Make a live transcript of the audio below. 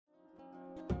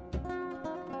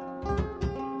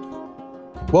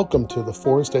Welcome to the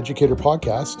Forest Educator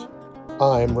Podcast.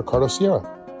 I'm Ricardo Sierra.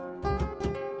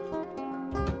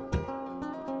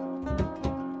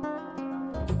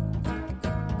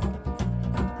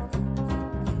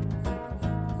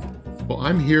 Well,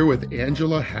 I'm here with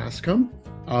Angela Hanscom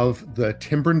of the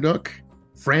Timbernook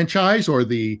franchise or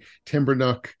the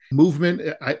Timbernook movement.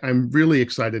 I'm really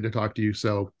excited to talk to you.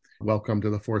 So welcome to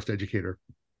the Forest Educator.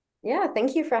 Yeah,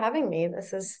 thank you for having me.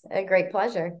 This is a great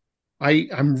pleasure.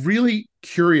 I'm really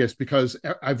curious because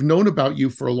I've known about you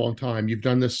for a long time. You've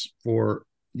done this for,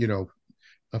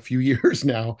 a few years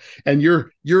now, and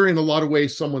you're in a lot of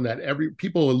ways someone that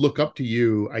people look up to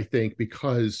you, I think,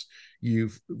 because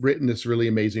you've written this really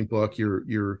amazing book.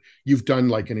 You've done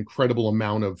like an incredible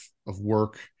amount of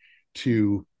work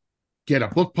to get a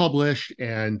book published,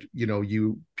 and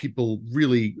people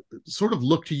really sort of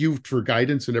look to you for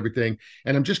guidance and everything.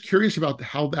 And I'm just curious about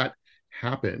how that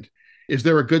happened. Is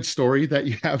there a good story that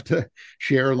you have to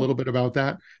share a little bit about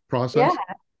that Yeah, process?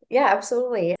 yeah,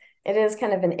 absolutely. It is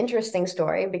kind of an interesting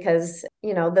story because,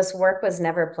 this work was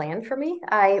never planned for me.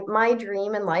 My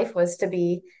dream in life was to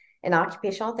be an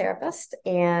occupational therapist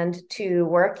and to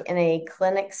work in a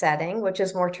clinic setting, which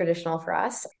is more traditional for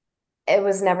us. It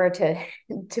was never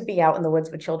to be out in the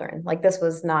woods with children. Like this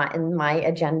was not in my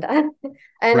agenda.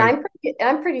 And Right.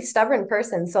 I'm pretty stubborn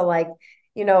person. So like,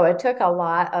 it took a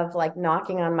lot of like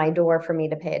knocking on my door for me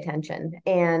to pay attention.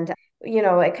 And,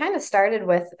 it kind of started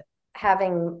with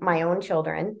having my own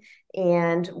children.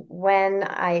 And so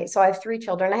I have three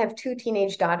children. I have two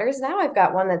teenage daughters now. I've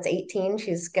got one that's 18.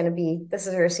 This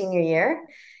is her senior year.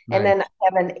 And then I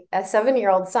Nice. have a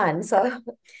 7-year-old son. So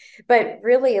but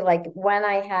really, like when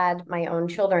I had my own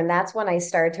children, that's when I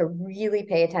started to really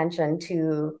pay attention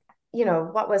to,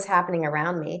 what was happening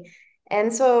around me.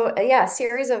 And so, yeah, a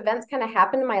series of events kind of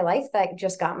happened in my life that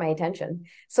just got my attention.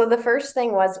 So the first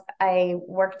thing was I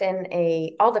worked in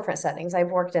all different settings. I've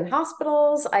worked in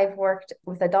hospitals. I've worked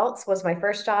with adults was my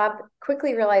first job.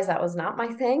 Quickly realized that was not my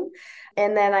thing.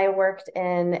 And then I worked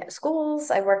in schools.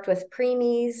 I worked with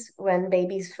preemies when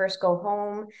babies first go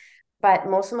home, but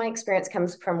most of my experience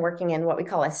comes from working in what we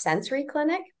call a sensory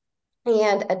clinic.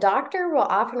 And a doctor will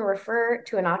often refer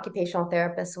to an occupational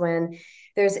therapist when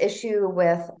there's issue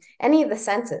with any of the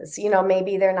senses.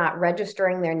 Maybe they're not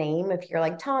registering their name. If you're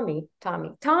like Tommy,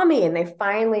 Tommy, Tommy, and they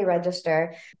finally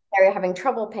register, they're having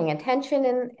trouble paying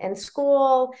attention in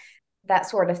school, that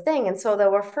sort of thing. And so they'll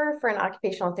refer for an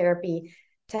occupational therapy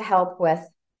to help with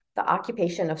the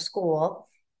occupation of school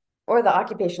or the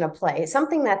occupation of play,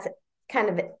 something that's kind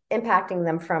of impacting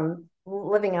them from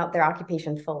living out their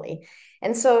occupation fully.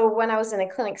 And so when I was in a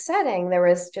clinic setting, there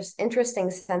was just interesting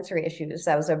sensory issues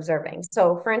I was observing.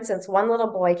 So for instance, one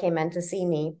little boy came in to see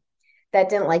me that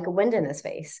didn't like wind in his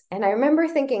face. And I remember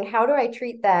thinking, how do I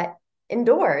treat that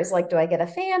indoors? Like, do I get a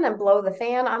fan and blow the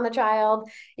fan on the child?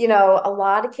 A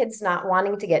lot of kids not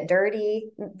wanting to get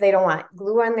dirty. They don't want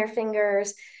glue on their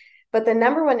fingers. But the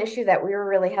number one issue that we were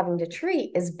really having to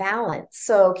treat is balance.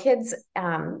 So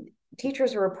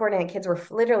teachers were reporting that kids were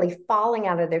literally falling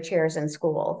out of their chairs in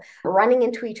school, running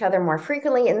into each other more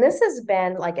frequently. And this has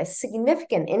been like a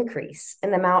significant increase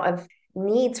in the amount of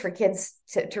needs for kids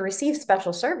to receive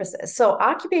special services. So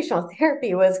occupational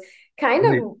therapy was kind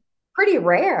Right. of pretty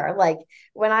rare. Like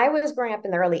when I was growing up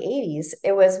in the early 80s,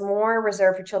 it was more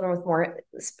reserved for children with more,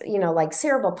 like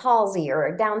cerebral palsy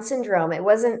or Down syndrome. It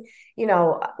wasn't,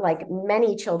 like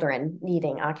many children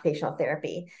needing occupational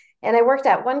therapy. And I worked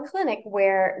at one clinic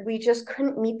where we just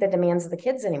couldn't meet the demands of the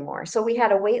kids anymore. So we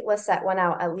had a wait list that went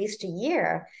out at least a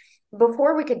year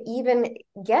before we could even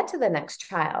get to the next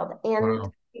child. And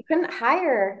Wow. we couldn't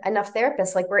hire enough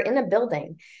therapists. Like we're in a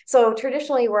building. So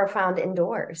traditionally we're found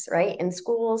indoors, right? In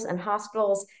schools and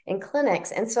hospitals and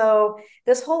clinics. And so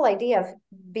this whole idea of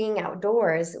being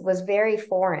outdoors was very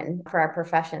foreign for our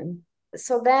profession.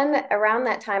 So then around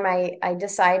that time, I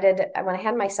decided when I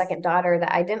had my second daughter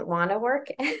that I didn't want to work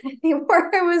anymore.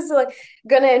 I was like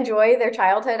going to enjoy their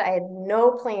childhood. I had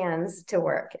no plans to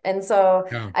work. And so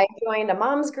Yeah. I joined a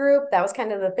mom's group. That was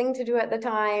kind of the thing to do at the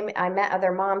time. I met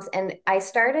other moms and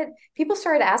people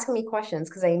started asking me questions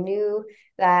because I knew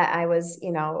that I was,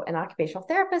 an occupational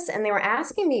therapist. And they were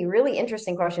asking me really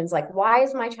interesting questions like, why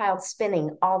is my child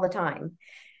spinning all the time?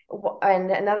 And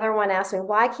another one asked me,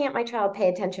 why can't my child pay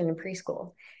attention in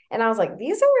preschool? And I was like,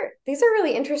 these are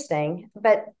really interesting.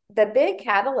 But the big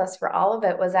catalyst for all of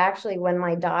it was actually when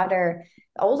my daughter,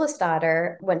 oldest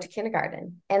daughter, went to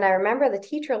kindergarten. And I remember the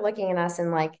teacher looking at us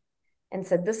and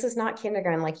said, this is not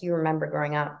kindergarten like you remember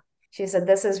growing up. She said,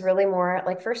 this is really more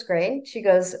like first grade. She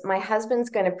goes, my husband's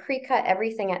going to pre-cut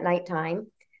everything at nighttime,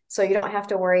 so you don't have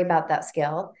to worry about that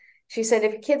skill. She said,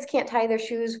 if your kids can't tie their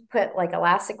shoes, put like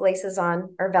elastic laces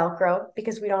on or Velcro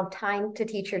because we don't have time to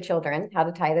teach your children how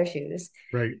to tie their shoes.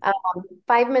 Right.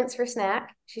 5 minutes for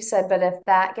snack. She said, but if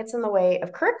that gets in the way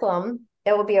of curriculum,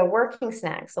 it will be a working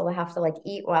snack. So they'll have to like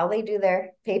eat while they do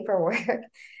their paperwork.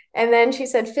 And then she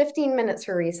said 15 minutes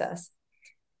for recess.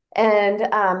 And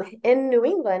in New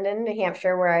England, in New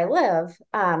Hampshire, where I live,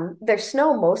 there's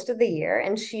snow most of the year.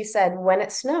 And she said, when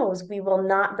it snows, we will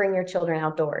not bring your children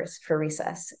outdoors for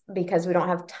recess because we don't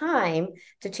have time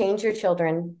to change your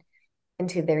children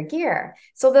into their gear.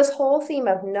 So this whole theme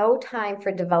of no time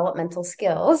for developmental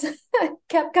skills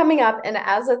kept coming up. And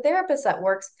as a therapist that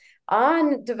works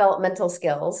on developmental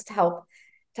skills to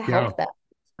Yeah. help them,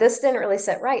 this didn't really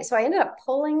sit right. So I ended up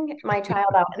pulling my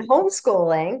child out and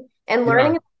homeschooling and Yeah.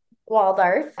 learning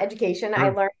Waldorf education. I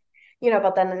Sure. learned,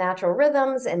 about the natural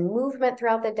rhythms and movement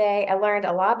throughout the day. I learned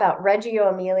a lot about Reggio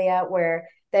Emilia, where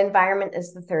the environment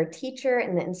is the third teacher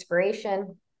and the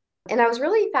inspiration. And I was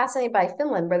really fascinated by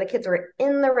Finland, where the kids were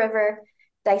in the river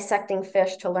dissecting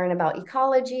fish to learn about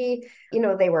ecology.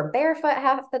 They were barefoot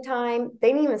half the time. They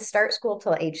didn't even start school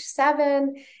till age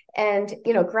 7 and,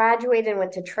 graduated and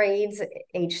went to trades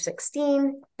age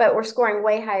 16, but we're scoring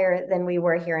way higher than we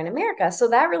were here in America. So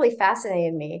that really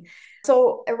fascinated me.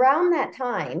 So around that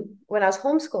time, when I was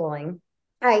homeschooling,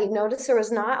 I noticed there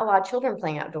was not a lot of children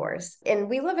playing outdoors. And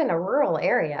we live in a rural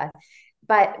area,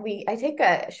 but I take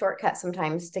a shortcut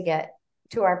sometimes to get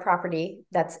to our property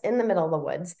that's in the middle of the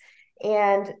woods.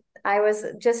 And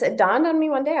it dawned on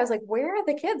me one day, I was like, where are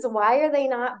the kids? Why are they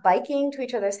not biking to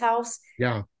each other's house,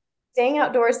 Yeah. staying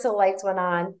outdoors till lights went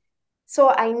on? So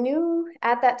I knew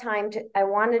at that time I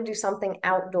wanted to do something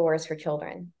outdoors for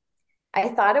children. I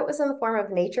thought it was in the form of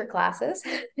nature classes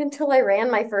until I ran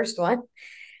my first one.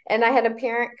 And I had a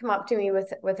parent come up to me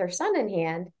with her son in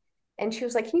hand. And she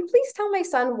was like, can you please tell my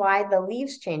son why the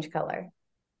leaves change color?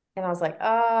 And I was like,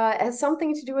 it has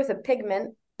something to do with a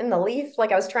pigment in the leaf.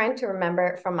 Like I was trying to remember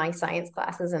it from my science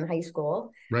classes in high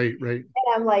school. Right. Right.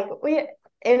 And I'm like,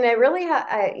 and I really,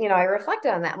 I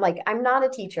reflected on that. I'm like, I'm not a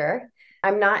teacher.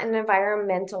 I'm not an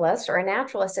environmentalist or a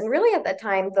naturalist. And really at that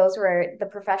time, those were the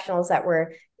professionals that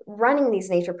were running these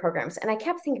nature programs. And I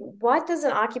kept thinking, what does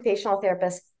an occupational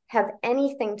therapist have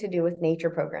anything to do with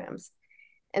nature programs?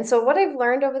 And so what I've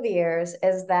learned over the years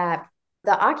is that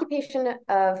the occupation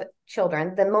of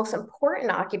children, the most important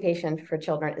occupation for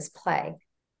children is play.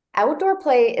 Outdoor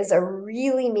play is a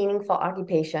really meaningful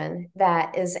occupation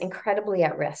that is incredibly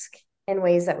at risk in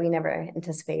ways that we never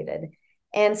anticipated.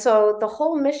 And so the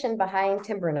whole mission behind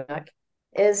Timbernook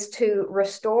is to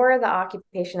restore the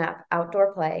occupation of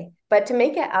outdoor play, but to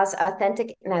make it as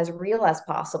authentic and as real as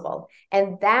possible.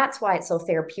 And that's why it's so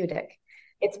therapeutic.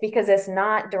 It's because it's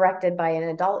not directed by an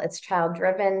adult, it's child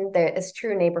driven. There is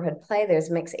true neighborhood play, there's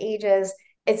mixed ages,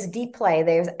 it's deep play,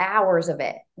 there's hours of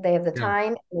it. They have the Yeah.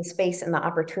 time and the space and the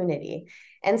opportunity.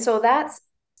 And so that's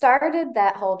started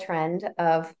that whole trend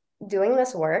of doing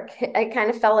this work. I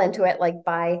kind of fell into it like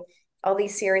by all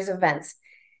these series of events.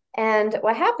 And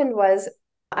what happened was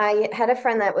I had a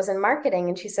friend that was in marketing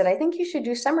and she said, I think you should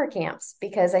do summer camps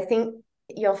because I think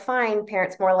you'll find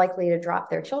parents more likely to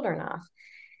drop their children off.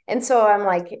 And so I'm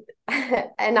like,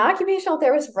 an occupational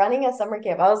therapist running a summer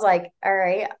camp. I was like, all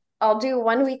right, I'll do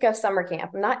 1 week of summer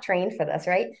camp. I'm not trained for this,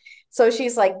 right? So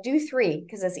she's like, do 3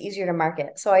 because it's easier to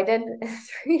market. So I did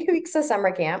 3 weeks of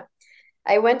summer camp.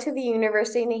 I went to the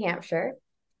University of New Hampshire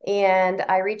and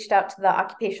I reached out to the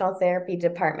occupational therapy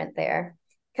department there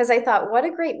because I thought, what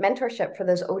a great mentorship for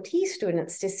those OT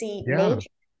students to see Yeah. nature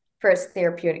for its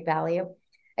therapeutic value.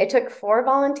 I took 4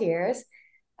 volunteers.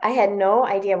 I had no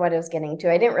idea what I was getting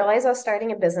to. I didn't realize I was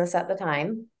starting a business at the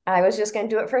time. I was just going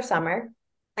to do it for summer.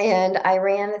 And I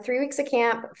ran the 3 weeks of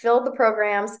camp, filled the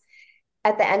programs.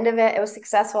 At the end of it, it was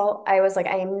successful. I was like,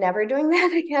 I am never doing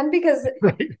that again because it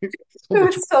Right. So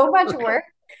much was so much work. work.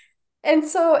 And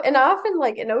often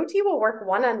like an OT will work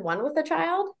one-on-one with a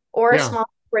child or a Yeah. small.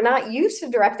 We're not used to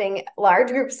directing large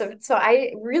groups of, so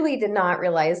I really did not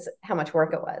realize how much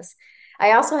work it was.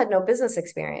 I also had no business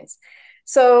experience.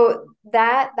 So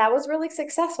that was really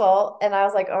successful. And I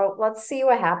was like, oh, let's see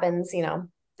what happens.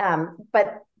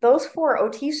 But those 4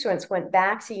 OT students went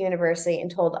back to university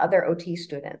and told other OT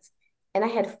students. And I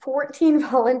had 14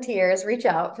 volunteers reach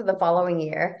out for the following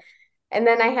year. And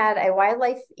then I had a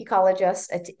wildlife ecologist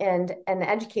and an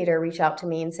educator reach out to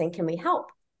me and saying, can we help?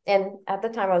 And at the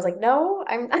time I was like, no,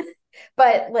 I'm not.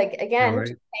 But like, All again, right.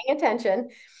 paying attention.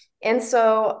 And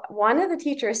so one of the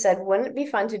teachers said, wouldn't it be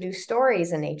fun to do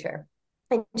stories in nature?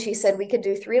 And she said we could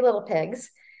do 3 little pigs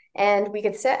and we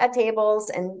could sit at tables.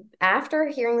 And after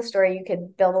hearing the story, you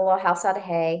could build a little house out of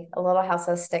hay, a little house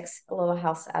out of sticks, a little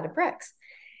house out of bricks.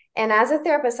 And as a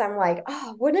therapist, I'm like,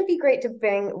 oh, wouldn't it be great to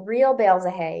bring real bales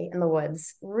of hay in the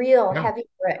woods, real Yeah, heavy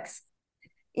bricks,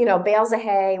 you know, bales of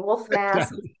hay, wolf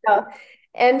masks, exactly.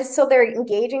 and so they're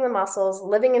engaging the muscles,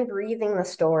 living and breathing the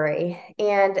story,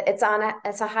 and it's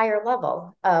a higher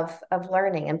level of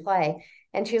learning and play.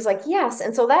 And she was like, yes.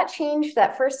 And so that changed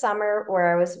that first summer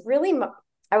where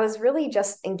I was really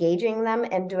just engaging them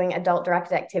and doing adult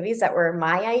directed activities that were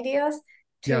my ideas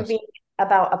to Yes. being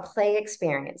about a play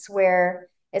experience where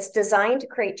it's designed to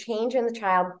create change in the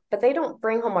child, but they don't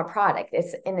bring home a product.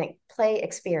 It's in a play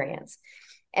experience.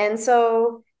 And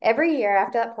so every year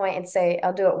after that point, I'd say,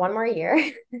 I'll do it one more year.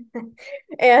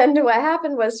 And what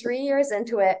happened was 3 years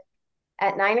into it,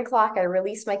 at 9 o'clock, I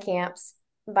released my camps.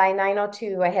 By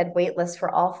 9:02, I had wait lists for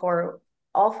all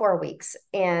four weeks.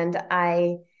 And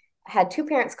I had two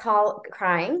parents call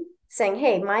crying, saying,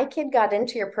 hey, my kid got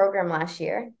into your program last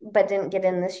year, but didn't get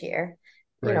in this year.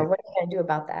 You know, Right. what are you gonna do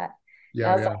about that? And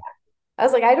Yeah. Yeah. I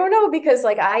was like, I don't know, because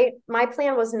like my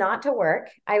plan was not to work.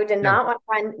 I did Yeah. not want to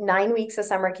run 9 weeks of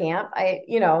summer camp.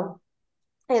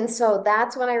 And so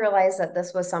that's when I realized that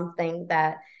this was something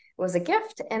that was a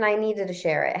gift and I needed to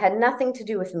share it. It had nothing to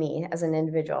do with me as an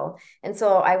individual. And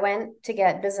so I went to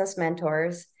get business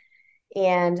mentors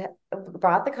and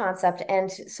brought the concept.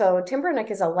 And so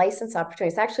Timbernook is a license opportunity.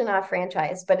 It's actually not a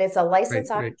franchise, but it's a Right. license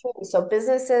Right. opportunity. So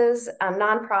businesses,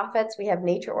 nonprofits, we have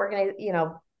nature organized,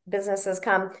 businesses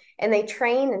come and they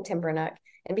train in Timbernook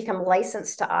and become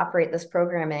licensed to operate this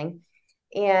programming.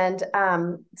 And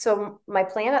so my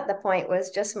plan at the point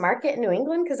was just market in New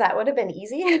England because that would have been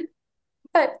easy.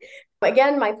 But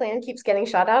again, my plan keeps getting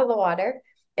shot out of the water.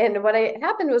 And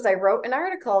happened was I wrote an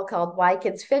article called Why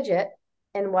Kids Fidget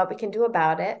and What We Can Do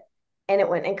About It. And it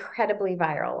went incredibly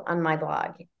viral on my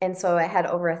blog. And so it had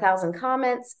over 1,000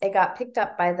 comments. It got picked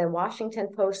up by the Washington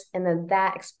Post, and then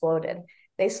that exploded.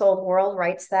 They sold world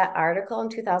rights to that article in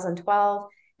 2012.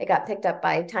 It got picked up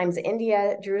by Times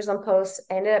India, Jerusalem Post.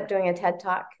 I ended up doing a TED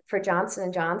Talk for Johnson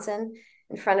and Johnson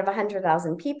in front of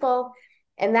 100,000 people.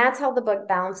 And that's how the book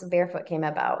Balance of Barefoot came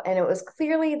about. And it was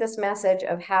clearly this message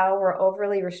of how we're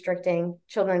overly restricting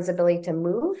children's ability to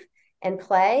move and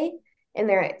play. And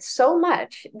there's so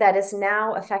much that is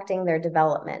now affecting their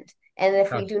development. And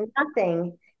if we Yes. do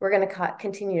nothing, we're going to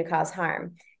continue to cause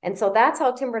harm. And so that's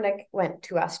how Timbernook went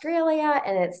to Australia,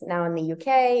 and it's now in the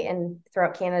UK and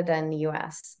throughout Canada and the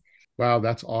US. Wow,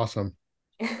 that's awesome.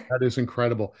 That is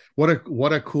incredible. What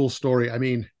a cool story.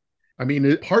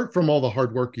 Apart from all the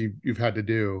hard work you've had to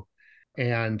do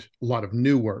and a lot of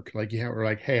new work, like you were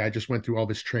like, hey, I just went through all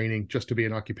this training just to be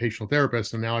an occupational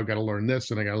therapist, and now I've got to learn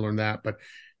this and I got to learn that.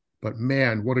 But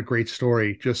man, what a great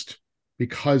story. Just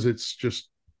because it's just,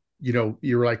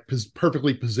 you're like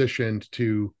perfectly positioned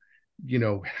to,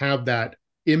 have that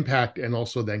impact and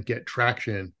also then get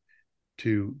traction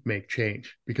to make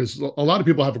change, because a lot of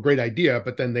people have a great idea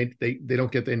but then they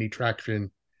don't get any traction.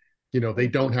 They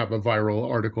don't have a viral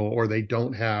article, or they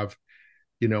don't have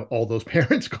all those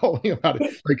parents calling about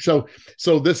it, like, so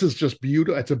this is just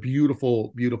beautiful. It's a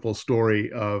beautiful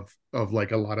story of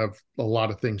like a lot of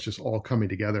things just all coming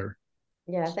together.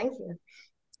 Yeah, thank you.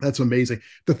 That's amazing.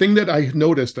 The thing that I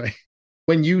noticed,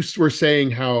 when you were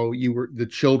saying how the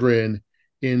children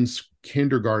in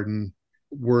kindergarten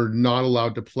were not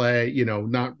allowed to play,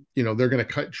 not, they're going to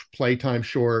cut playtime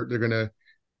short. They're going to,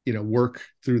 work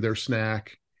through their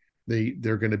snack.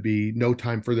 They're going to be no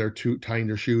time for tying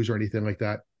their shoes or anything like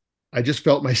that. I just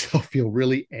felt myself feel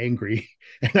really angry.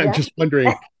 And I'm Yeah. just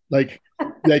wondering, like,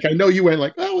 I know you went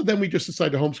like, oh, well, then we just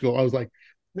decided to homeschool. I was like,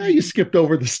 oh, you skipped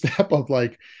over the step of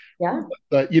like, Yeah.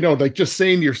 like just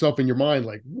saying to yourself in your mind,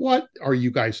 like, what are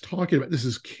you guys talking about? This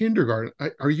is kindergarten.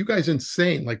 Are you guys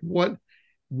insane? Like,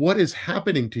 what is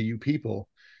happening to you people?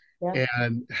 Yeah.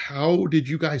 And how did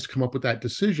you guys come up with that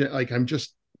decision? Like,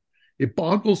 it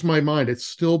boggles my mind. It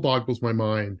still boggles my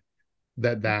mind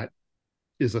that that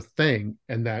is a thing,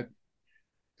 and that,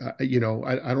 I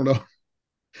don't know. I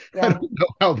Yeah. don't know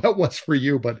how that was for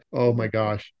you, but oh my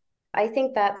gosh. I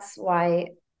think that's why,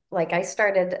 like, I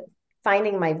started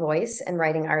finding my voice and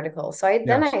writing articles. So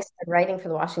then I Yes. started writing for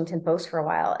the Washington Post for a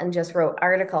while and just wrote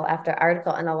article after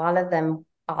article, and a lot of them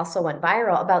also went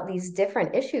viral about these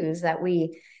different issues that were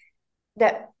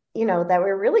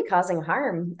really causing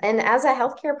harm. And as a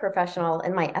healthcare professional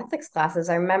in my ethics classes,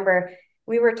 I remember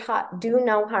we were taught do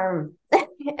no harm,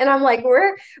 and I'm like,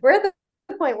 we're at the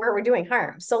point where we're doing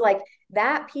harm. So like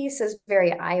that piece is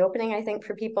very eye opening. I think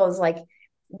for people is like,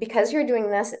 because you're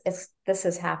doing this, this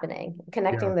is happening, Yeah.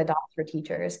 connecting the dots for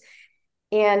teachers.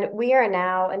 And we are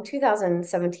now in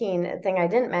 2017. A thing I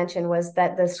didn't mention was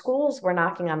that the schools were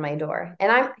knocking on my door.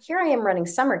 And I am running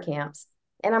summer camps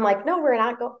And I'm like, no, we're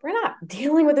not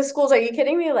dealing with the schools. Are you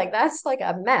kidding me? Like, that's like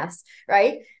a mess,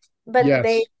 right? But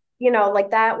they, Yes.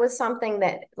 like that was something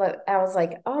that like, I was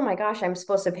like, oh my gosh, I'm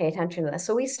supposed to pay attention to this.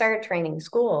 So we started training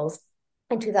schools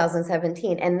in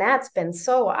 2017. And that's been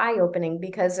so eye-opening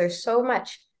because there's so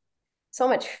much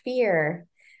fear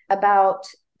about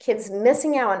kids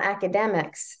missing out on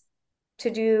academics to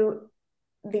do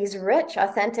these rich,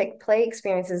 authentic play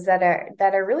experiences that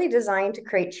are really designed to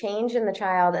create change in the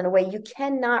child in a way you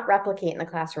cannot replicate in a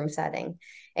classroom setting,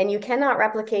 and you cannot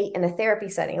replicate in a therapy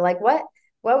setting. Like what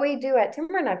we do at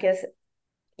Timbernook is,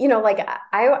 like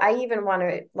I even want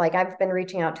to, like, I've been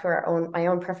reaching out to my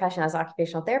own profession as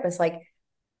occupational therapist. Like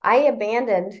I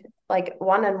abandoned like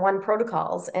one-on-one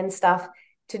protocols and stuff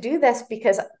to do this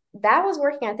because that was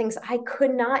working on things I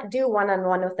could not do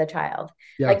one-on-one with the child.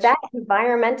 Like Yes. that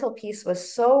environmental piece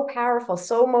was so powerful,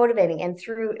 so motivating. And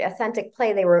through authentic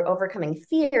play, they were overcoming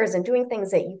fears and doing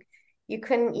things that you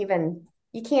couldn't even,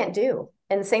 you can't do.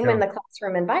 And same in Yeah. the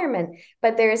classroom environment.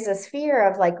 But there's this fear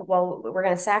of like, well, we're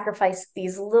going to sacrifice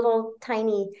these little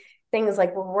tiny things,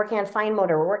 like we're working on fine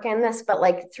motor, we're working on this, but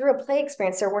like through a play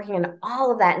experience, they're working on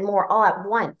all of that and more all at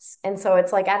once. And so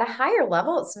it's like at a higher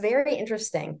level, it's very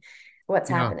interesting what's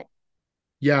Yeah. happening.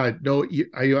 Yeah. No,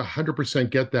 I 100%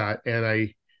 get that.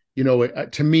 And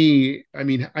to me, I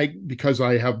mean, because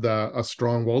I have a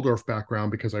strong Waldorf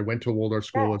background, because I went to a Waldorf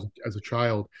school Right. as a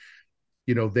child,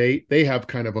 they have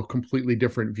kind of a completely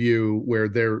different view where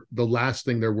the last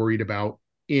thing they're worried about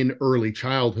in early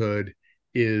childhood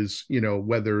is,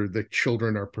 whether the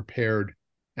children are prepared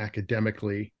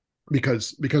academically,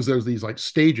 because there's these like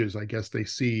stages, I guess they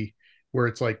see, where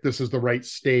it's like this is the right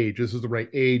stage, this is the right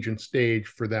age and stage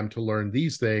for them to learn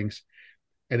these things.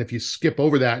 And if you skip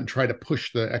over that and try to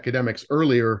push the academics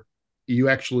earlier, you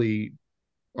actually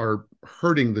are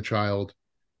hurting the child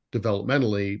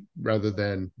developmentally, rather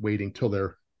than waiting till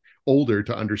they're older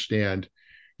to understand,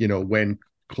 when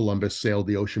Columbus sailed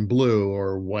the ocean blue,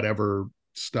 or whatever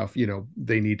stuff,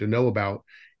 they need to know about,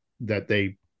 that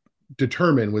they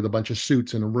determine with a bunch of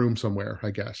suits in a room somewhere,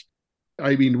 I guess.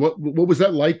 I mean, what was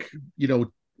that like,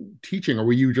 teaching? Or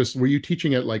were you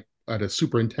teaching at like at a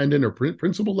superintendent or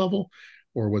principal level,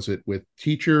 or was it with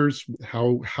teachers?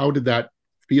 How did that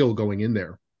feel going in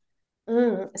there?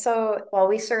 So, well,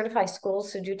 we certify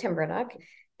schools to do Timbernook,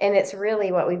 and it's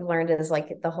really what we've learned is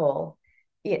like the whole,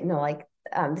 like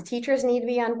the teachers need to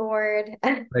be on board,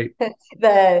 Right.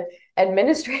 the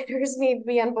administrators need to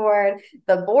be on board,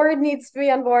 the board needs to be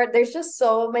on board. There's just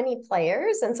so many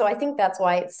players, and so I think that's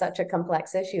why it's such a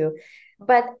complex issue.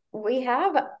 But we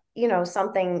have,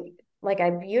 something like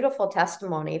a beautiful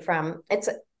testimony from it's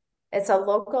a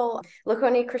local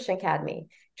Laconia Christian Academy,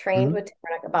 trained Mhm. with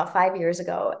Timbernook about 5 years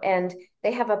ago. And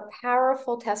they have a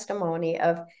powerful testimony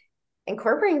of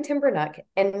incorporating Timbernook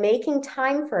and making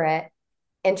time for it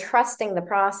and trusting the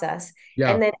process,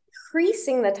 Yeah. and then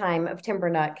increasing the time of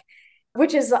Timbernook,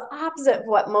 which is the opposite of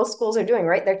what most schools are doing,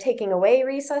 right? They're taking away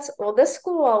recess. Well, this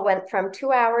school went from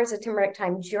 2 hours of Timbernook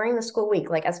time during the school week,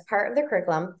 like as part of the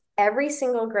curriculum. Every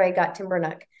single grade got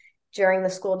Timbernook during the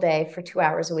school day for 2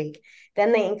 hours a week.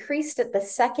 Then they increased it the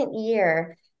second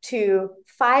year to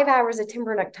 5 hours of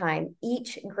Timbernook time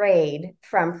each grade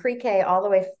from pre-K all the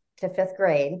way to fifth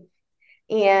grade.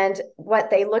 And what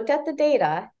they looked at the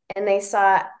data and they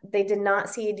saw they did not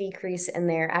see a decrease in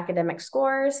their academic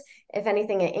scores. If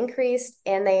anything, it increased.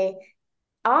 And they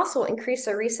also increased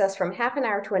the recess from half an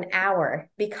hour to an hour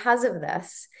because of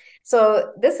this.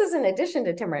 So this is in addition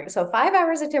to Timbernook. So 5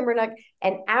 hours of Timbernook,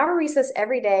 an hour recess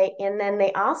every day. And then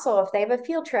they also, if they have a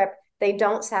field trip, they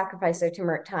don't sacrifice their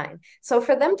Timbernook time. So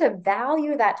for them to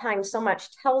value that time so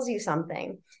much tells you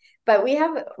something. But we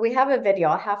have a video.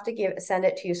 I'll have to send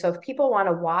it to you. So if people want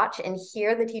to watch and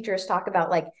hear the teachers talk about,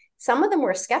 like, some of them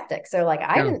were skeptics. They're like,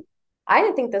 Yeah. I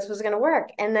didn't think this was going to work.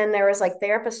 And then there was like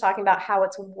therapists talking about how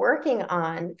it's working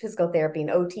on physical therapy and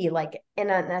OT, like in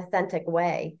an authentic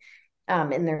way,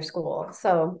 in their school.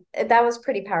 So that was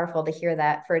pretty powerful to hear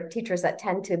that for teachers that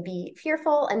tend to be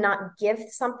fearful and not give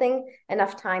something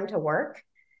enough time to work.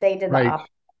 They did the Right.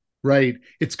 opposite. Right.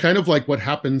 It's kind of like what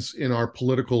happens in our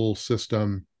political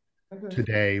system Mhm.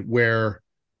 today, where,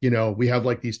 we have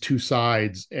like these two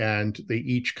sides, and they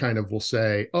each kind of will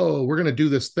say, oh, we're going to do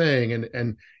this thing.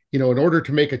 And, in order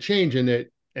to make a change in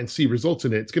it and see results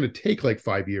in it, it's going to take like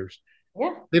 5 years.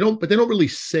 Yeah. But they don't really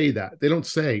say that. They don't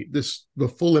say the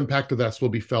full impact of this will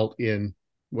be felt in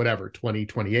whatever,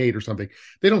 2028 or something.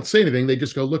 They don't say anything. They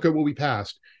just go, look at what we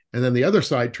passed. And then the other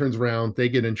side turns around, they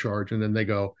get in charge, and then they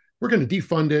go, we're going to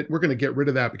defund it. We're going to get rid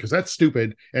of that because that's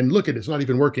stupid. And look at it, it's not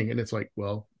even working. And it's like,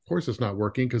 well, of course it's not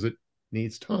working, because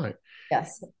needs time.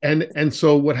 Yes. And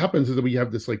so what happens is that we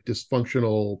have this like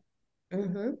dysfunctional,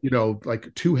 Mm-hmm.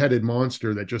 like two-headed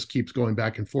monster that just keeps going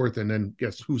back and forth, and then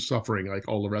guess who's suffering? Like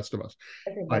all the rest of us.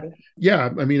 But Everybody. yeah,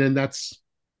 I mean, and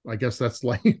I guess that's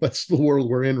like that's the world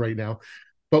we're in right now.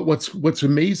 But what's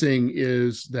amazing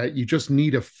is that you just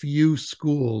need a few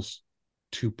schools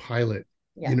to pilot,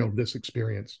 Yeah. this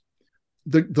experience.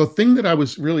 The thing that I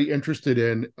was really interested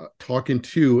in talking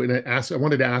to, and I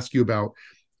wanted to ask you about.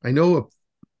 I know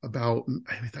about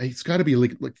it's got to be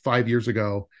like 5 years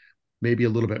ago, maybe a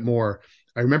little bit more.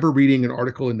 I remember reading an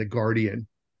article in the Guardian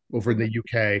over in Mm-hmm.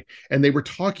 the UK, and they were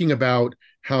talking about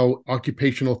how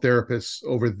occupational therapists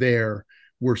over there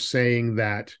were saying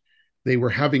that they were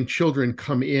having children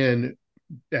come in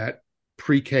at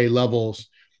pre-K levels,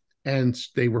 and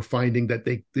they were finding that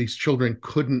these children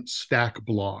couldn't stack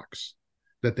blocks,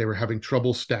 that they were having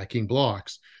trouble stacking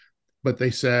blocks. But they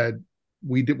said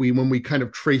we when we kind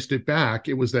of traced it back,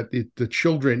 it was that the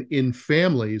children in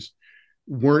families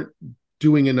weren't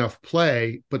doing enough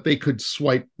play, but they could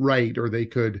swipe right, or they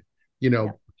could, Yeah.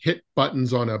 hit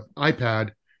buttons on an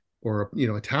iPad or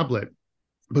a tablet,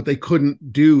 but they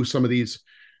couldn't do some of these,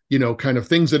 kind of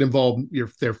things that involve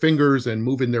their fingers and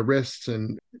moving their wrists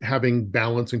and having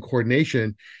balance and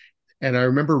coordination. And I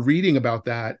remember reading about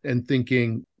that and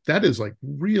thinking that is like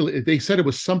really, they said it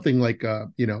was something like a,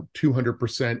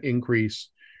 200% increase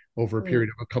over a Mm. period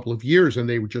of a couple of years. And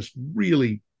they were just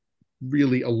really,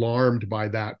 really alarmed by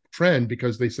that trend,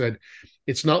 because they said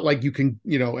it's not like you can,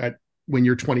 at when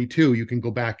you're 22, you can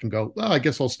go back and go, well, I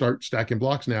guess I'll start stacking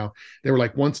blocks now. They were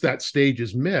like, once that stage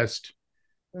is missed,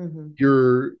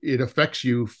 Mm-hmm. it affects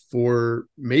you for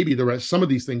maybe the rest. Some of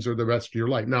these things are the rest of your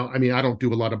life. Now, I mean, I don't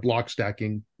do a lot of block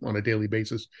stacking on a daily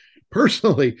basis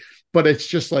personally, but it's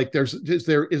just like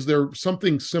is there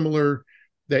something similar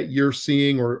that you're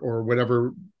seeing, or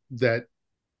whatever, that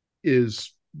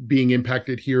is being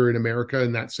impacted here in America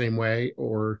in that same way?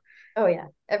 Or Oh yeah.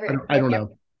 I don't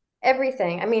know.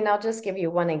 Everything. I mean, I'll just give you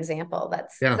one example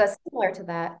Yeah. that's similar to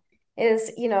that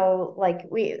is, like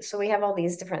we have all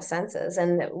these different senses,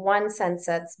 and one sense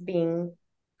that's being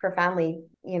profoundly,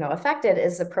 affected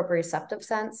is the proprioceptive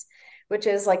sense, which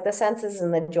is like the senses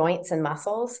in the joints and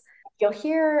muscles. You'll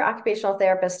hear occupational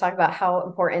therapists talk about how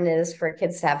important it is for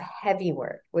kids to have heavy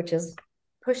work, which is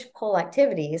push-pull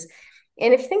activities.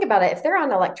 And if you think about it, if they're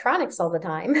on electronics all the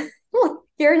time,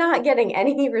 you're not getting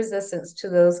any resistance to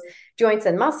those joints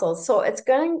and muscles. So it's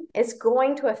going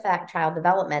to affect child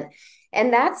development.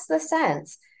 And that's the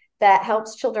sense that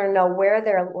helps children know where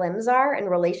their limbs are in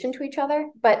relation to each other,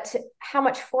 but how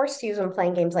much force to use when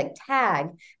playing games like tag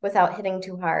without hitting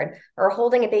too hard, or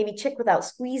holding a baby chick without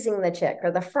squeezing the chick, or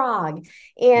the frog,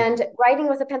 Yeah. and writing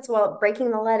with a pencil without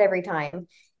breaking the lead every time.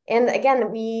 And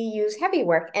again, we use heavy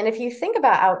work. And if you think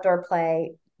about outdoor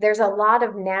play, there's a lot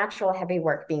of natural heavy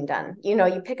work being done.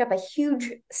 You pick up a huge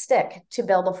stick to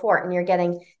build a fort, and you're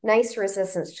getting nice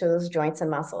resistance to those joints and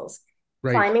muscles.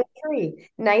 Right. Climbing a tree,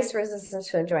 nice resistance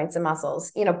to the joints and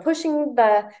muscles. Pushing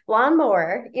the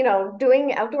lawnmower,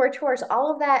 doing outdoor chores,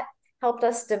 all of that helped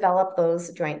us develop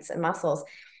those joints and muscles.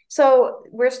 So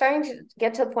we're starting to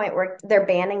get to the point where they're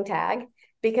banning tag,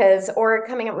 or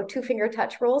coming up with two-finger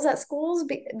touch rules at schools,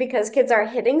 because kids are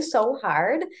hitting so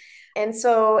hard. And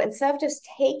so instead of just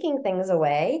taking things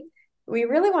away, we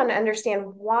really want to understand,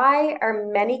 why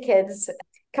are many kids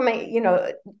coming,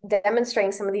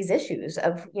 demonstrating some of these issues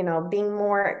of, being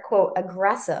more, quote,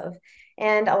 aggressive.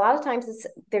 And a lot of times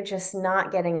they're just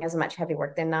not getting as much heavy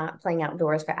work. They're not playing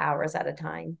outdoors for hours at a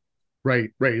time.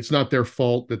 Right. It's not their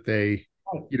fault that they,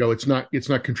 Right. it's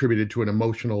not contributed to an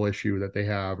emotional issue that they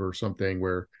have or something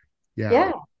where, yeah,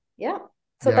 Yeah. Yeah.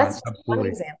 So yeah, that's one absolutely.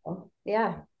 example.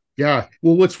 Yeah. Yeah.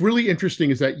 Well, what's really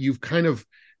interesting is that you've kind of,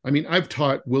 I mean, I've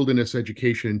taught wilderness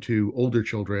education to older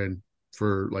children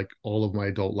for like all of my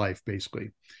adult life,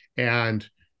 basically. And,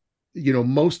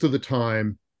 most of the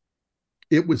time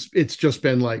it's just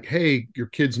been like, hey, your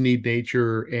kids need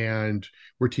nature and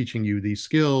we're teaching you these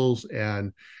skills.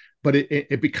 But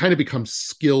it kind of becomes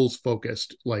skills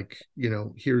focused, like,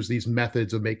 here's these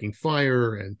methods of making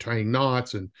fire and tying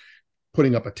knots and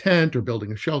putting up a tent or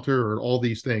building a shelter, or all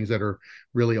these things that are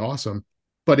really awesome.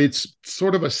 But it's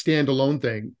sort of a standalone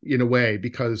thing in a way,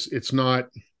 because it's not,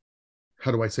 how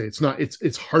do I say,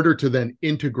 it's harder to then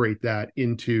integrate that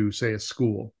into, say, a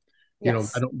school. I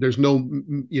Yes. don't, there's no,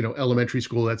 elementary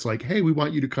school that's like, hey, we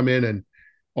want you to come in and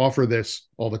offer this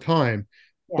all the time.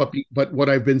 Yeah. But what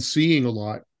I've been seeing a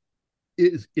lot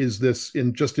is this,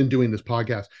 in doing this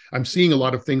podcast, I'm seeing a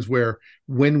lot of things where,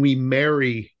 when we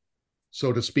marry,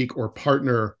 so to speak, or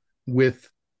partner with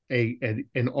an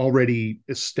already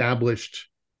established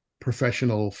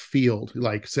professional field,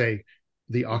 like, say,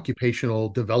 the occupational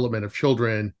development of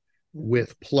children Mhm.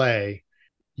 with play,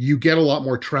 you get a lot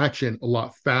more traction a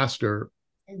lot faster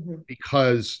Mhm.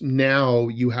 because now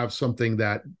you have something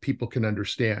that people can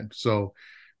understand. So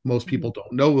most Mhm. people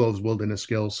don't know those wilderness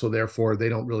skills, so therefore they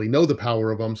don't really know the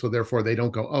power of them, so therefore they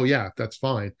don't go, oh yeah, that's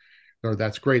fine, or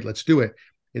that's great, let's do it.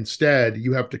 Instead,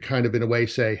 you have to kind of in a way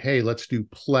say, hey, let's do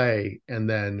play, and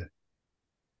then,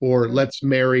 or Mhm. let's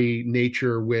marry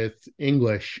nature with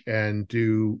English and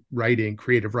do writing,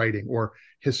 creative writing, or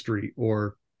history,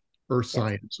 or earth Yes.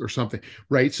 science, or something,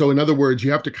 right? So in other words,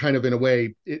 you have to kind of in a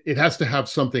way, it has to have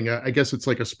something. I guess it's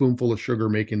like a spoonful of sugar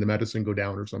making the medicine go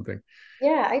down or something.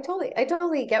 Yeah, I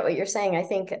totally get what you're saying. I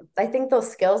think those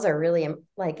skills are really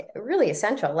like really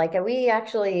essential. Like we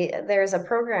actually, there's a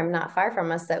program not far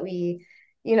from us that we,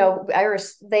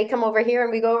 Irish, they come over here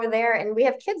and we go over there, and we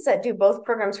have kids that do both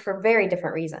programs for very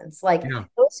different reasons. Like Yeah.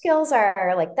 those skills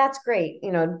are like, that's great,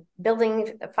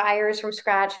 building fires from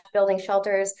scratch, building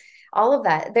shelters, all of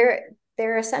that.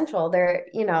 They're essential.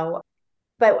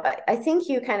 But I think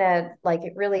you kind of like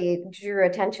it really drew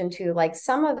attention to like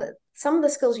some of the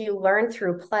skills you learn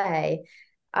through play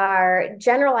are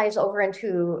generalized over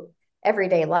into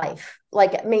everyday life,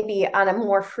 like maybe on a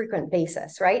more frequent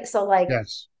basis, right? So like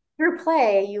Yes. through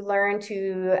play, you learn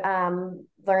to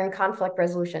learn conflict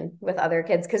resolution with other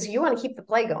kids because you want to keep the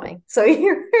play going. So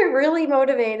you're really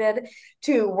motivated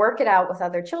to work it out with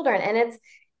other children, and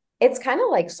it's kind of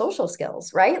like social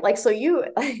skills, right? Like, so you,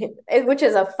 which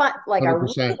is a fun, like a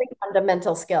 100%. really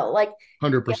fundamental skill. Like, yeah,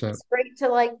 100%. it's great to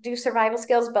like do survival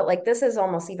skills, but like this is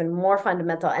almost even more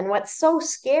fundamental. And what's so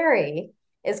scary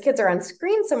is kids are on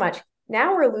screen so much.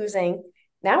 Now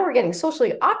we're getting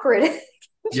socially awkward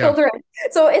Yes. children.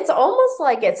 So it's almost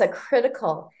like it's a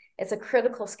critical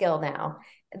skill now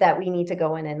that we need to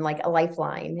go in and like a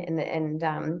lifeline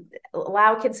and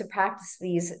allow kids to practice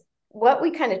these what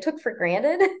we kind of took for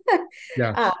granted uh,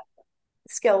 Yes.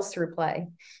 skills through play.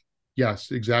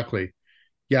 Yes, exactly.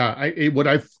 Yeah, what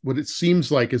it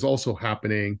seems like is also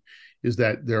happening is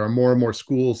that there are more and more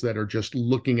schools that are just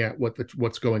looking at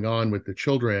what's going on with the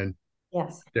children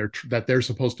Yes. they're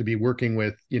supposed to be working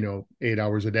with, 8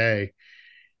 hours a day,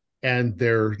 and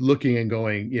they're looking and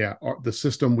going, yeah, the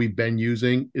system we've been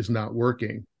using is not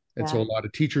working. And so Yeah. a lot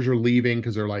of teachers are leaving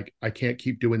because they're like, I can't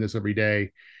keep doing this every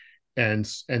day, and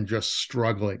just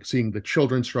struggling, seeing the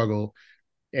children struggle.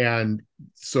 And Yeah.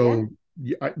 so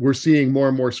we're seeing more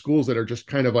and more schools that are just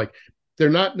kind of like, they're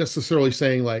not necessarily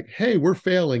saying like, hey, we're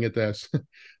failing at this,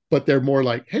 but they're more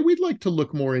like, hey, we'd like to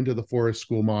look more into the forest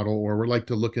school model, or we'd like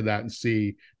to look at that and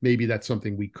see maybe that's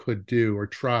something we could do or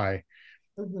try.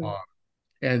 Mm-hmm. uh,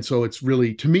 and so it's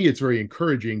really, to me, it's very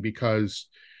encouraging because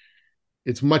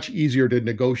it's much easier to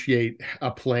negotiate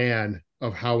a plan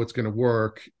of how it's going to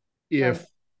work Right. if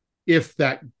if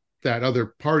that other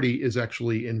party is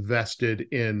actually invested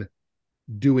in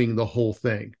doing the whole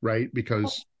thing, right?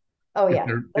 Because Oh if yeah.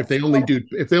 they're That's if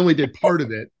they only did part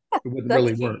of it, it wouldn't that's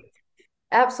really work. key.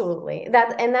 Absolutely.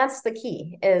 That's the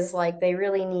key is like they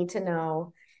really need to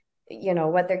know,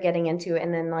 what they're getting into,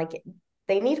 and then like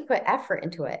they need to put effort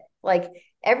into it. Like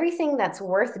everything that's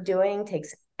worth doing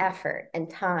takes effort and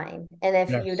time. And if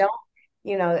you Yes. don't,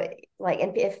 you know,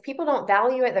 and if people don't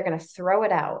value it, they're going to throw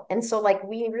it out. And so like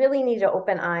we really need to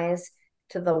open eyes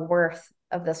to the worth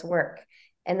of this work.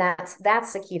 And that's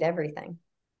the key to everything.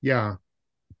 Yeah,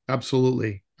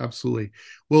 absolutely. Absolutely.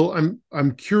 Well,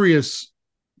 I'm curious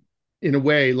in a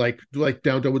way, like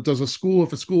down to, does a school,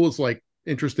 if a school is like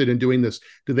interested in doing this,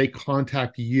 do they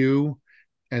contact you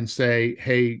and say,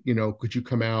 hey, could you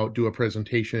come out, do a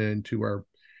presentation to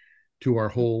our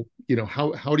whole,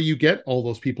 how do you get all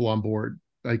those people on board?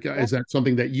 Like, Yeah. is that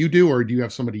something that you do, or do you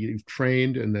have somebody you've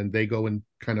trained and then they go and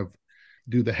kind of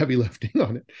do the heavy lifting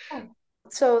on it?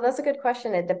 So that's a good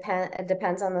question. It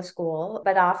depends on the school,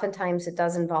 but oftentimes it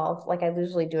does involve like I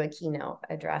usually do a keynote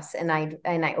address and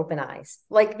I open eyes.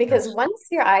 Like because Yes. once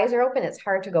your eyes are open, it's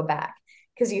hard to go back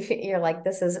because you're like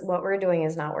this is what we're doing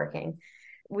is not working.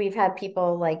 We've had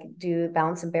people like do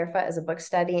Balance and Barefoot as a book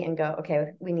study and go, okay,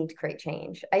 we need to create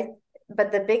change.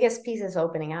 But the biggest piece is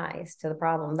opening eyes to the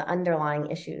problem, the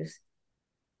underlying issues.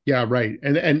 Yeah, right.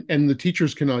 And the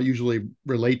teachers cannot usually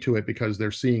relate to it because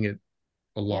they're seeing it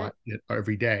a Yeah. lot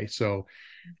every day. So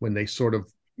when they sort of,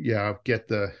 yeah, get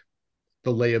the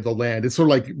lay of the land, it's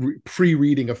sort of like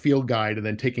pre-reading a field guide and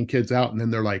then taking kids out, and then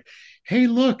they're like, hey,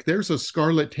 look, there's a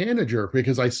scarlet tanager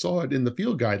because I saw it in the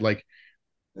field guide. Like,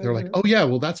 they're like, Hmm. oh yeah,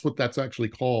 well, that's what that's actually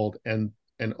called. And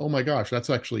oh my gosh, that's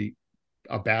actually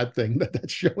a bad thing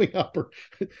that's showing up, or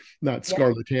not Yeah.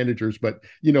 scarlet tanagers, but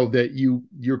that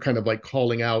you're kind of like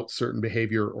calling out certain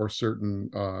behavior or certain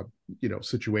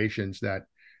situations that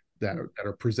that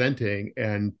are presenting,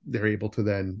 and they're able to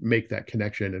then make that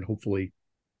connection and hopefully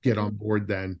get on board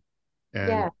then and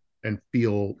Yeah.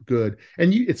 feel good.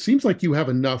 And it seems like you have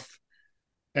enough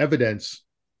evidence,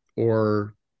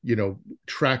 or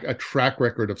track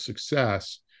record of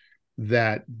success,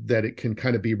 that it can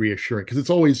kind of be reassuring, because it's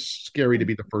always scary to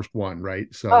be the first one,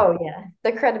 right? So Oh, yeah.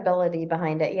 The credibility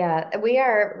behind it. Yeah. We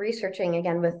are researching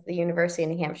again with the University of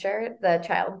New Hampshire. The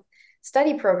child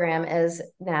study program is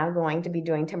now going to be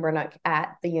doing timber nook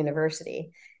at the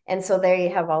university. And so they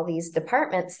have all these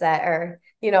departments that are,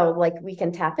 like we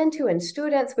can tap into, and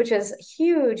students, which is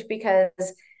huge because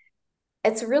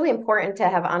it's really important to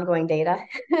have ongoing data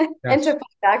and to yes.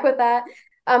 push back with that.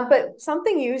 But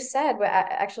something you said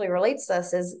actually relates to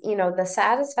this is, the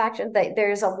satisfaction that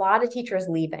there's a lot of teachers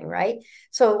leaving, right?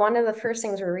 So one of the first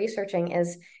things we're researching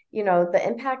is, the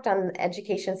impact on the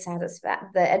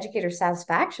educator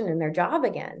satisfaction in their job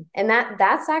again. And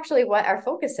that's actually what our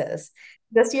focus is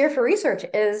this year for research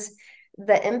is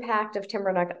the impact of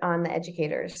Timbernook on the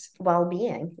educators'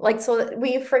 well-being. Like, so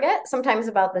we forget sometimes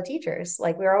about the teachers.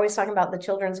 Like we're always talking about the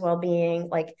children's well-being,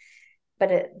 like,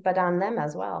 but on them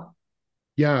as well.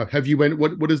 Yeah. Have you been,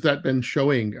 what has that been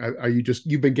showing? Are you just,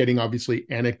 you've been getting obviously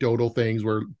anecdotal things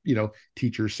where,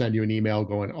 teachers send you an email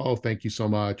going, oh, thank you so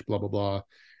much, blah, blah, blah.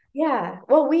 Yeah.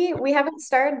 Well, we haven't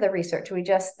started the research.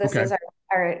 This Okay. is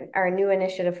our new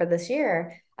initiative for this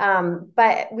year.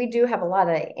 But we do have a lot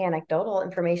of anecdotal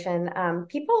information.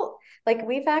 People like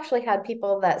we've actually had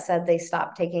people that said they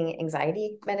stopped taking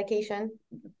anxiety medication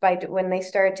when they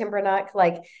started Timbernook,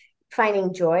 like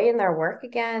finding joy in their work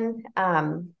again.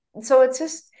 So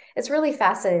it's really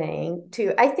fascinating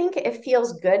to, I think it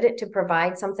feels good to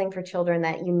provide something for children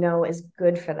that is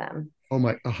good for them. Oh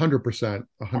my, 100%,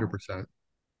 100%.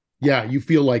 Yeah. You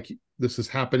feel like this is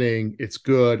happening. It's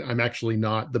good. I'm actually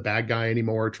not the bad guy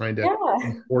anymore, trying to Yeah.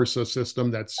 enforce a system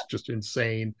that's just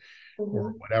insane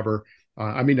or Mhm. whatever.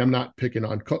 I mean, I'm not picking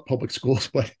on public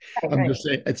schools, but Right, I'm right. just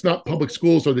saying it's not public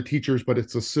schools or the teachers, but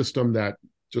it's a system that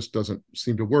just doesn't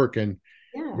seem to work. And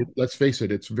Yeah. let's face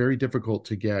it, it's very difficult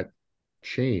to get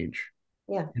change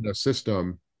Yeah. in a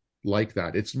system like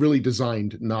that. It's really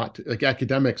designed not to, like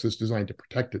academics is designed to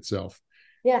protect itself.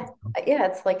 Yeah. Yeah.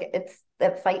 It's like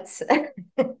it fights.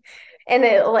 And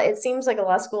it seems like a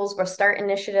lot of schools will start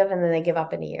initiative and then they give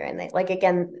up in a year. And they like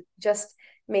again, just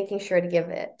making sure to give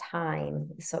it time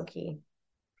is so key.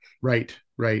 Right,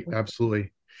 right,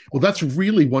 absolutely. Well, that's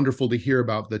really wonderful to hear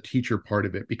about the teacher part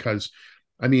of it, because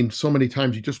I mean, so many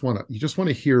times you just want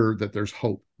to hear that there's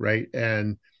hope, right?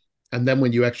 And then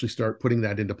when you actually start putting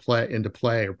that into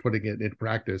play or putting it into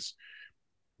practice,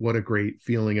 what a great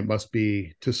feeling it must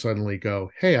be to suddenly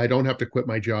go, hey, I don't have to quit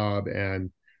my job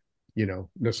and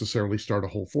necessarily start a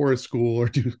whole forest school or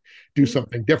do Mhm.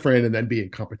 something different and then be in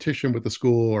competition with the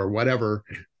school or whatever.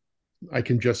 I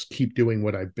can just keep doing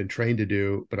what I've been trained to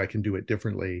do, but I can do it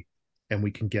differently, and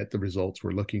we can get the results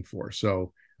we're looking for.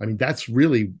 So, I mean, that's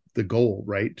really the goal,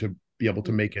 right? To be able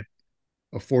to make it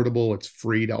affordable, it's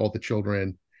free to all the children,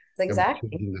 and we're Exactly.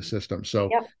 changing the system. So,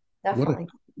 Yep. what a,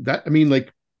 Definitely. I mean,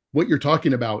 like what you're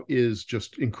talking about is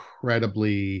just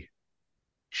incredibly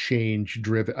change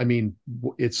driven. I mean,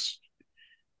 it's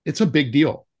a big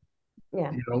deal,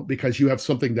 Yeah. because you have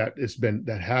something that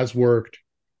has worked,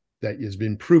 that has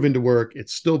been proven to work.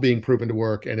 It's still being proven to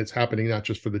work, and it's happening not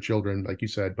just for the children, like you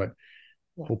said, but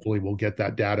Yeah. hopefully we'll get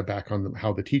that data back on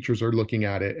how the teachers are looking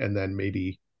at it, and then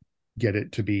maybe get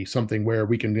it to be something where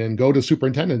we can then go to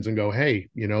superintendents and go, hey,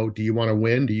 do you want to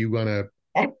win? Do you want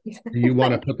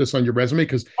to put this on your resume?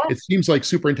 Because it seems like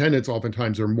superintendents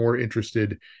oftentimes are more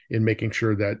interested in making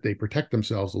sure that they protect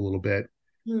themselves a little bit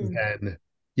Hmm. than,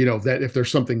 that if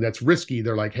there's something that's risky,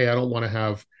 they're like, hey, I don't want to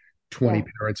have 20 Yeah.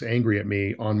 parents angry at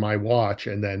me on my watch,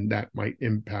 and then that might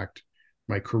impact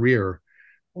my career.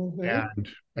 Hmm. And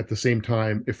at the same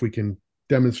time, if we can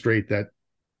demonstrate that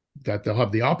they'll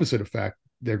have the opposite effect,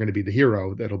 they're going to be the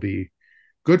hero. That'll be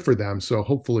good for them. So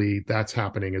hopefully that's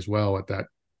happening as well at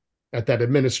that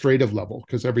administrative level,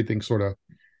 because everything sort of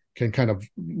can kind of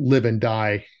live and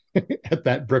die at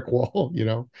that brick wall.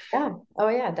 Yeah. Oh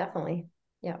yeah, definitely.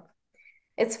 Yeah.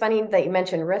 It's funny that you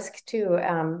mentioned risk too,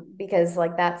 because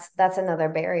like that's another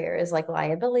barrier is like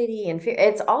liability and fear.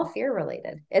 It's all fear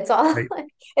related. It's all, Right.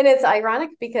 and it's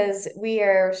ironic because we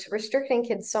are restricting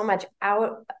kids so much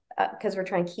out because we're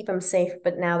trying to keep them safe,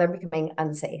 but now they're becoming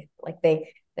unsafe. Like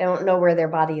they don't know where their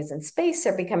body is in space.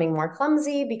 They're becoming more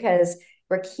clumsy because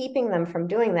we're keeping them from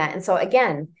doing that. And so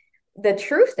again, the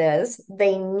truth is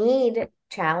they need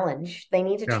challenge. They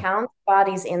need to Yeah. challenge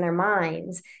bodies in their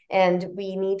minds, and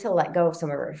we need to let go of some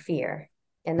of our fear.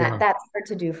 And Yeah. that's hard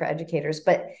to do for educators,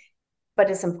 but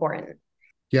it's important.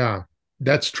 Yeah.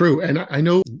 That's true. And I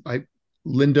know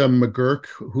Linda McGurk,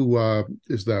 who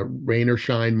is the Rain or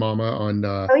Shine Mama on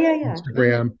Oh yeah, yeah.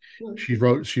 Instagram.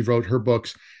 Mhm. She wrote her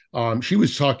books. She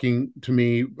was talking to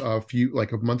me a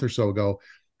month or so ago,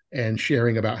 and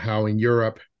sharing about how in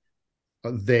Europe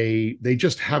they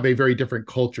just have a very different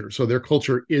culture. So their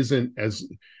culture isn't as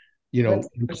Litigious.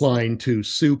 inclined to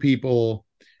sue people,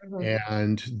 Mhm.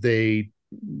 and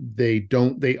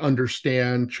they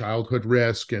understand childhood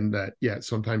risk, and that yeah,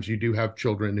 sometimes you do have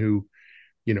children who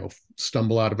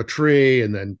stumble out of a tree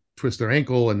and then twist their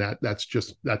ankle, and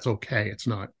that's okay. It's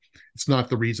not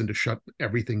the reason to shut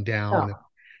everything down and No,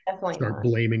 definitely start not.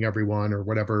 blaming everyone or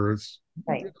whatever.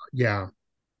 Right. Yeah.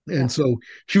 And Yeah. so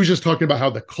she was just talking about how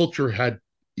the culture had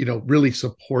really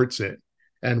supports it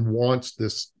and wants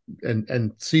this,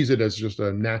 and sees it as just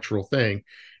a natural thing.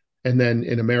 And then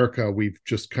in America we've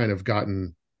just kind of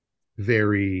gotten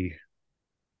very,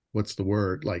 what's the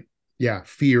word, like, yeah,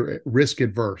 fear, risk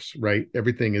adverse, right?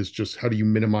 Everything is just how do you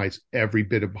minimize every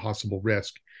bit of possible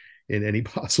risk in any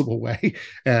possible way.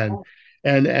 and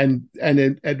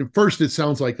and at first it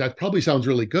sounds like that probably sounds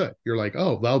really good. You're like,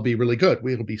 oh, that'll be really good,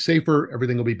 it'll be safer,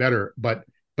 everything will be better. But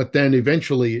then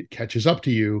eventually it catches up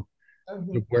to you,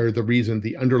 Mhm. where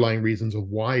the underlying reasons of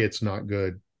why it's not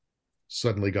good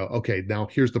suddenly go, okay, now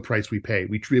here's the price we pay.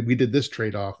 We did this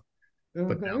trade-off,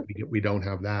 but now Mhm. we don't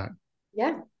have that.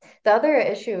 Yeah. The other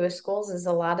issue with schools is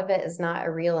a lot of it is not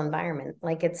a real environment.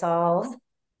 Like it's all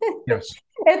Yes.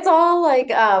 it's all like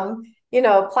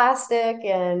plastic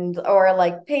and or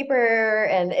like paper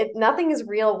and nothing is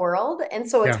real world. And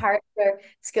so it's Yeah. hard for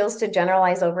skills to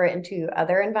generalize over into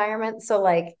other environments. So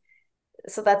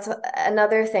that's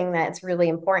another thing that's really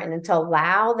important, and to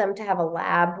allow them to have a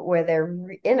lab where they're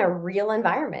in a real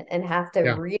environment and have to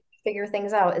Yeah. really figure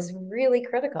things out is really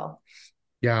critical.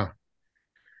 Yeah.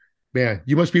 Man,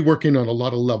 you must be working on a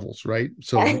lot of levels, right?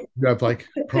 So Yeah. you have like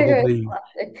Figure probably,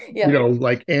 yeah.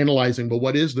 like analyzing, but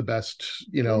what is the best,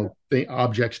 Mhm.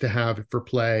 objects to have for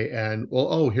play? And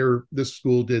well, oh, here, this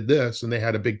school did this, and they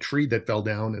had a big tree that fell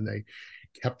down, and they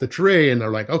kept the tree, and they're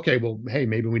like, okay, well, hey,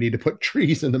 maybe we need to put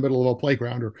trees in the middle of a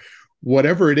playground or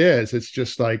whatever it is. It's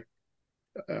just like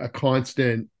a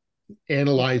constant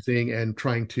analyzing and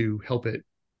trying to help it,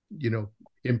 you know,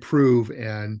 improve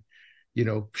and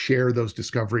share those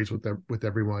discoveries with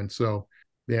everyone. So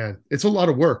man, it's a lot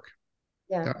of work.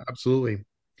 Yeah. Absolutely.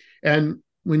 And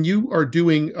when you are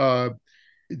doing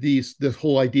this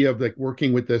whole idea of like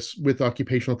working with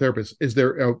occupational therapists, is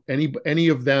there any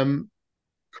of them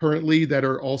currently that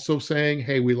are also saying,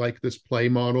 hey, we like this play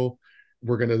model,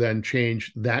 we're going to then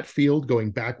change that field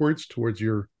going backwards towards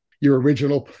your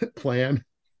original plan?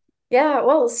 Yeah,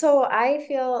 well, so I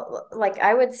feel like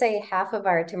I would say half of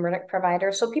our turmeric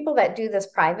providers, so people that do this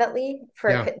privately for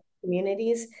Yeah.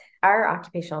 communities, are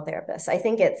occupational therapists. I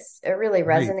think it really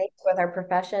Right. resonates with our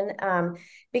profession,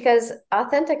 because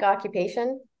authentic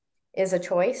occupation is a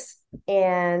choice,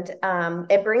 and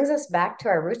it brings us back to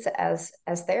our roots as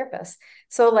therapists.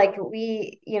 So like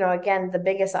again, the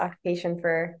biggest occupation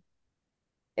for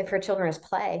children is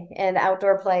play, and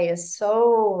outdoor play is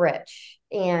so rich.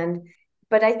 And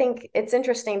but I think it's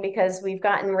interesting because we've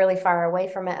gotten really far away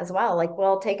from it as well. Like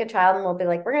we'll take a child and we'll be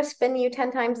like, we're going to spin you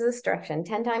 10 times this direction,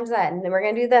 10 times that, and then we're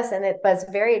going to do this, but it's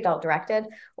very adult directed.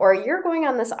 Or you're going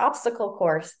on this obstacle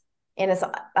course and it's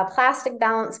a plastic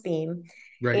balance beam,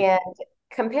 Right. and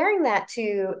comparing that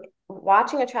to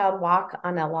watching a child walk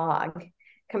on a log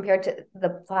compared to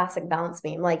the plastic balance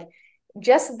beam, like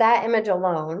just that image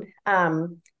alone,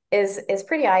 is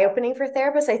pretty eye-opening for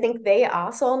therapists. I think they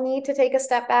also need to take a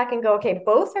step back and go, okay,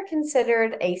 both are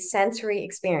considered a sensory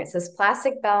experience. This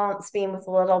plastic balance beam with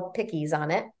little pickies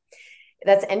on it,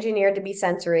 that's engineered to be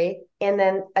sensory, and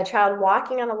then a child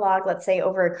walking on a log, let's say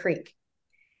over a creek.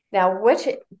 Now,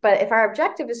 but if our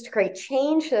objective is to create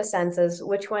change to the senses,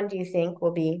 which one do you think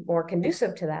will be more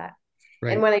conducive to that? And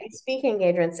Right. when I do speaking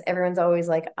engagements, everyone's always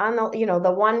like on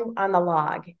the one on the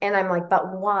log. And I'm like,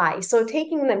 but why? So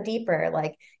taking them deeper,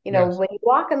 like, Yes. when you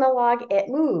walk on the log, it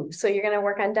moves. So you're going to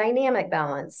work on dynamic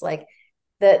balance. Like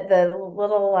the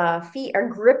little feet are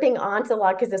gripping onto the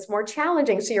log because it's more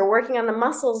challenging. So you're working on the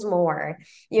muscles more.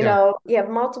 Yeah. You have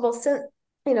multiple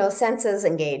senses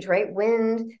engaged, right?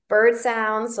 Wind, bird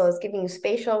sounds. So it's giving you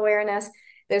spatial awareness.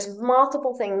 There's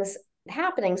multiple things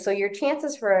happening. So your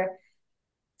chances for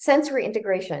sensory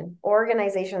integration,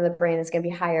 organization of the brain is going to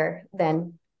be higher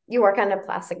than you work on a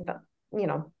plastic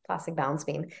balance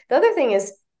beam. The other thing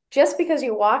is, just because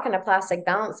you walk on a plastic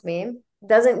balance beam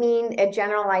doesn't mean it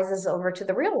generalizes over to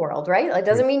the real world, right? It Right.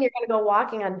 doesn't mean you're going to go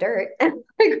walking on dirt Yes.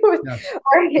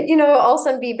 or all of a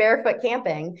sudden be barefoot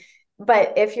camping.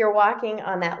 But if you're walking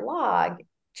on that log,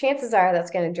 chances are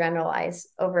that's going to generalize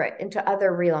over into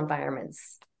other real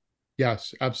environments.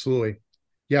 Yes, absolutely.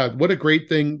 Yeah, what a great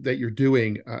thing that you're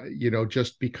doing.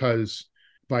 Just because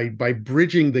by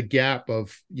bridging the gap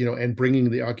of, and bringing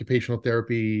the occupational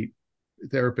therapy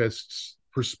therapist's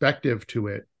perspective to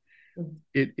it, Mhm.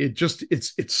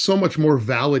 it's so much more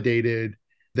validated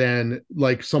than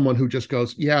like someone who just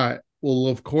goes, yeah, well,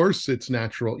 of course it's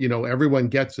natural. Everyone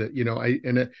gets it.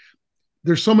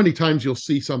 There's so many times you'll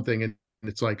see something and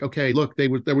it's like, okay, look,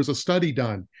 there was a study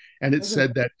done and it Mhm.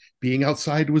 said that being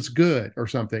outside was good or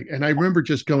something. And I remember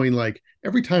just going like,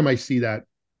 every time I see that,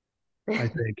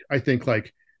 I think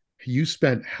like, you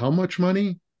spent how much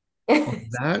money on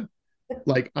that?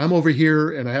 Like, I'm over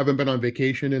here and I haven't been on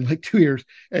vacation in like 2 years,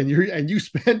 and you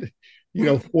spent,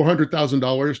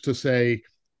 $400,000 to say,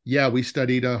 yeah, we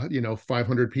studied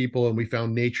 500 people and we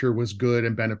found nature was good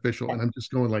and beneficial. And I'm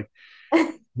just going like,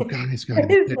 you guys got to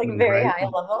be It's kidding like me, very right? high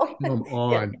Like, level. come Yeah.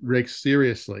 on, Rick,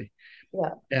 seriously.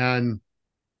 Yeah. And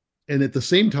at the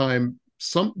same time,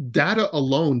 some data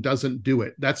alone doesn't do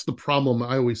it. That's the problem.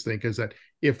 I always think is that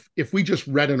if we just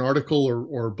read an article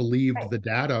or believed Right. the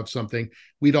data of something,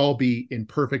 we'd all be in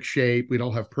perfect shape, we'd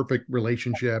all have perfect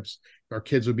relationships, our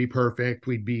kids would be perfect,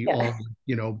 we'd be Yeah.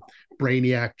 all,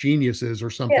 brainiac geniuses or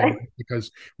something, Yeah. right?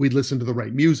 Because we'd listen to the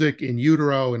right music in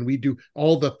utero and we do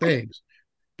all the things.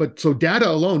 But so data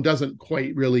alone doesn't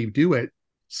quite really do it.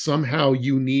 Somehow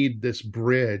you need this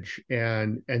bridge,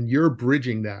 and you're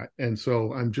bridging that. And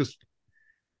so I'm just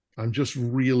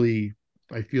really,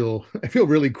 I feel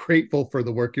really grateful for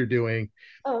the work you're doing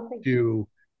Oh, thank you.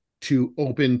 to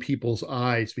open people's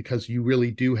eyes, because you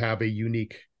really do have a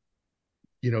unique,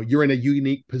 you're in a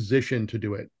unique position to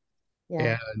do it.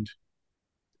 Yeah.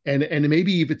 And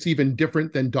maybe if it's even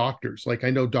different than doctors, like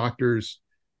I know doctors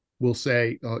will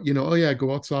say, oh yeah,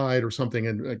 go outside or something,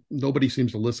 and like, nobody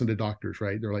seems to listen to doctors,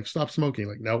 right? They're like, stop smoking.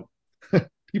 Like, no,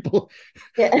 people,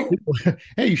 Yeah. people,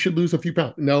 hey, you should lose a few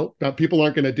pounds. No, not, people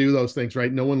aren't going to do those things,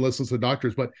 right? No one listens to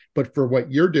doctors, but for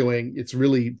what you're doing, it's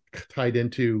really tied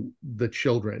into the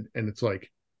children, and it's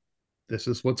like, this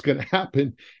is what's going to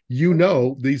happen.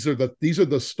 These are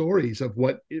the stories of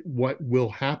what will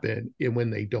happen when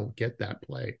they don't get that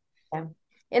play. Yeah.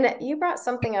 And you brought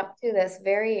something up too that's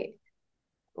very,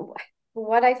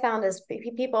 what I found is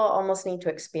people almost need to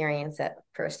experience it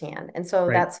firsthand. And so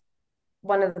Right. that's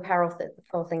one of the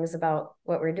powerful things about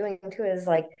what we're doing too is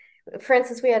like, for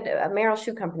instance, we had a Merrill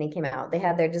Shoe Company came out. They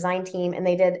had their design team and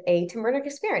they did a Tim Burdick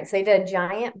experience. They did a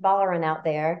giant ball run out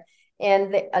there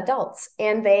and the adults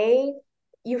and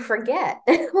you forget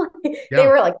they Yeah.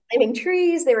 were like climbing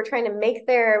trees. They were trying to make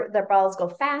their balls go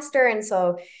faster. And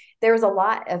so there was a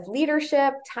lot of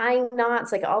leadership, tying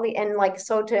knots, like all the, and like,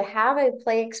 so to have a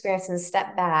play experience and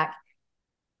step back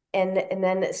and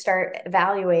then start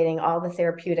evaluating all the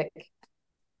therapeutic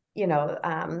Yeah.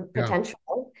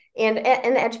 potential and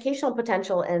educational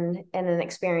potential in an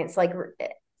experience like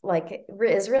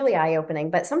is really eye-opening,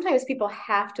 but sometimes people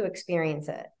have to experience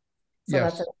it, so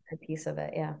that's Yes. another piece of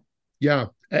it. Yeah. Yeah,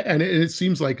 and it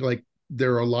seems like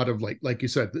there are a lot of, like you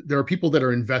said, there are people that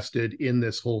are invested in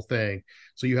this whole thing.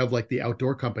 So you have like the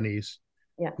outdoor companies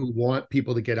Yeah. who want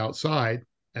people to get outside.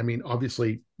 I mean,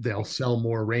 obviously they'll sell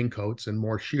more raincoats and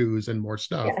more shoes and more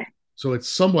stuff. Yeah. So it's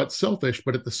somewhat selfish,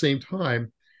 but at the same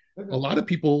time, a Mhm. lot of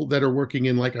people that are working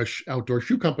in like a outdoor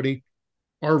shoe company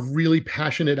are really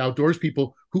passionate outdoors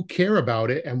people who care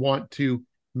about it and want to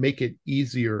make it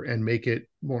easier and make it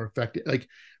more effective.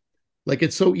 Like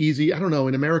it's so easy. I don't know.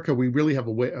 In America, we really have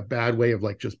a bad way of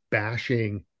like just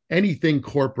bashing anything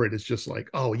corporate. Is just like,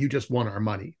 oh, you just want our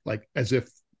money, like as if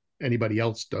anybody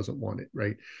else doesn't want it,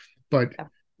 right? But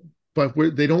Yeah.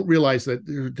 they don't realize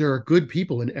that there are good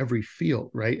people in every field,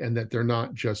 right? And that they're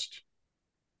not just,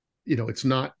 it's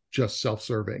not just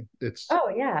self-serving. It's Oh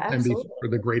yeah, can be absolutely. for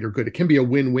the greater good. It can be a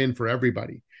win-win for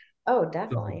everybody. Oh, So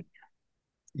definitely.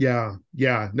 yeah,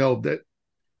 yeah, no, that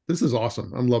this is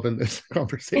awesome. I'm loving this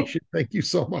conversation. Thank you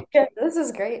so much. Yeah, this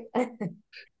is great.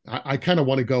 I kind of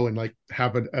want to go and like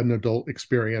have an adult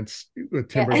experience with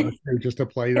timber Yeah. just to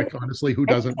play. Like honestly, who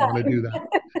doesn't want to do that?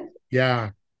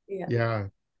 Yeah, Yeah. yeah.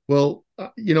 Well,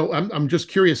 I'm just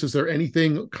curious. Is there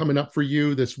anything coming up for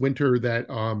you this winter that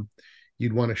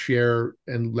you'd want to share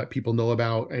and let people know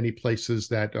about? Any places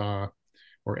that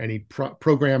or any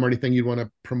program or anything you'd want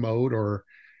to promote, or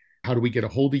how do we get a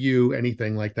hold of you?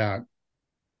 Anything like that?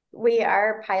 We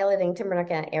are piloting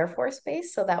Timbernook at Air Force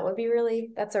Base, so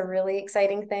that's a really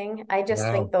exciting thing. I just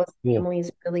think Wow, those cool. families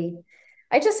really,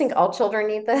 I just think all children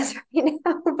need this right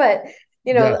now. But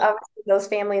Yes, obviously those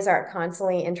families are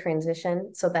constantly in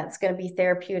transition, so that's going to be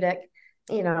therapeutic.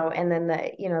 And then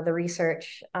the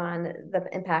research on the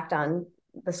impact on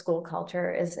the school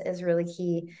culture is really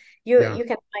key. You Yeah. you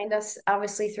can find us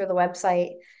obviously through the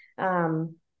website,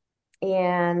 um,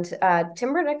 and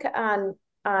Timbernick on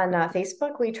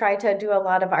Facebook. We try to do a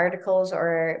lot of articles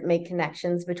or make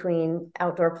connections between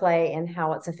outdoor play and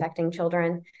how it's affecting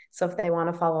children. So if they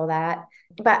want to follow that,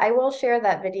 but I will share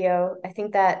that video. I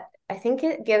think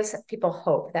it gives people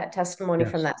hope, that testimony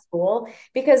from Yes. that school,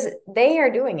 because they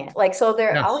are doing it. Like, so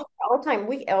they're Yes. all the time,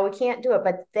 we can't do it,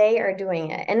 but they are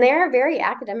doing it. And they're a very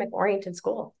academic oriented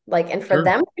school. Like, and for Sure.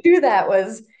 them to do that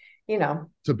was, you know,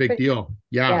 It's a big pretty, deal.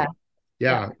 Yeah. yeah,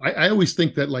 yeah, Yeah. I always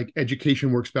think that like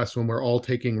education works best when we're all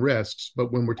taking risks,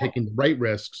 but when we're yeah, taking the right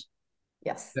risks,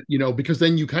 yes, because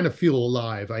then you kind of feel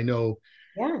alive. I know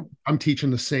yeah. I'm teaching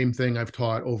the same thing I've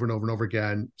taught over and over and over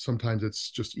again. Sometimes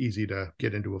it's just easy to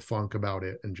get into a funk about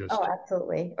it and Oh, just,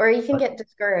 absolutely. Or you can but get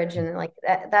discouraged, and like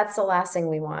that's the last thing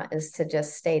we want, is to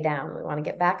just stay down. We want to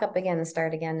get back up again and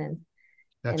start again,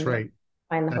 that's and right.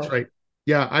 find the That's hope. right.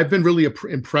 Yeah, I've been really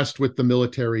impressed with the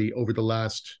military over the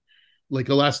last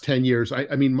 10 years.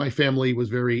 I mean, my family was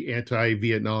very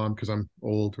anti-Vietnam because I'm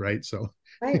old, right? So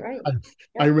Right, right. I,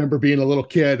 I Yep. remember being a little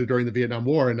kid during the Vietnam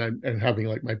War and having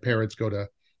like my parents go to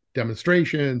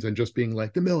demonstrations and just being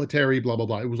like the military, blah, blah,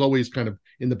 blah. It was always kind of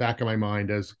in the back of my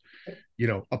mind as,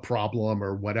 a problem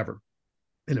or whatever.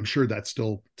 And I'm sure that's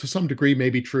still to some degree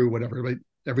maybe true, whatever, but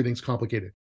everything's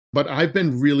complicated. But I've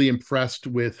been really impressed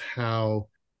with how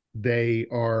they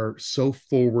are so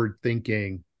forward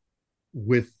thinking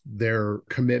with their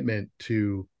commitment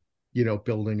to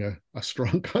building a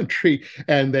strong country.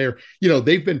 And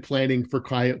they've been planning for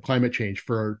climate change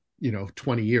for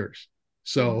 20 years. Yeah.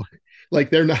 So like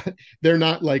they're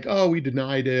not like, oh, we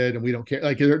denied it and we don't care.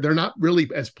 Like they're not really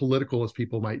as political as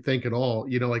people might think at all.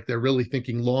 Like they're really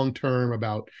thinking long term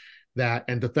about that.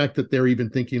 And the fact that they're even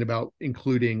thinking about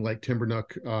including like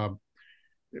Timbernook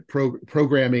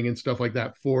programming and stuff like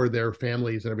that for their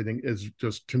families and everything is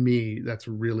just, to me, that's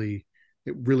really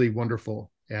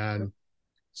wonderful. And Yeah.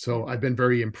 so I've been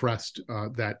very impressed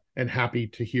that and happy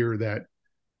to hear that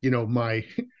my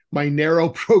my narrow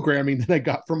programming that I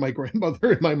got from my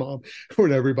grandmother and my mom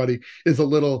and everybody is a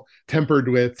little tempered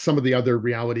with some of the other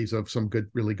realities of some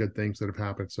really good things that have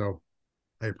happened. So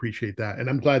I appreciate that, and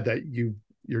I'm glad that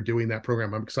you're doing that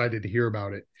program. I'm excited to hear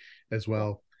about it as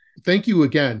well. Thank you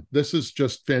again. This is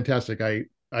just fantastic. I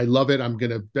love it. I'm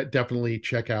going to definitely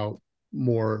check out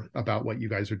more about what you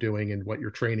guys are doing and what your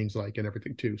training's like and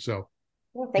everything too. So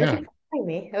Well, thank you yeah, for having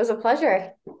me. It was a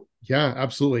pleasure. yeah,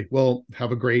 absolutely. Well,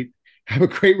 have a great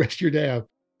rest of your day,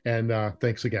 and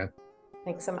thanks again.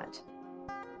 Thanks so much.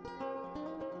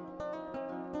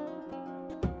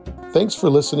 Thanks for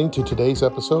listening to today's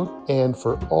episode and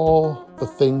for all the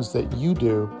things that you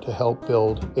do to help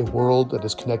build a world that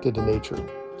is connected to nature.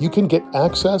 You can get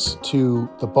access to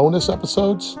the bonus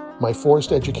episodes, my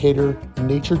forest educator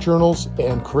nature journals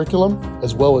and curriculum,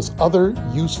 as well as other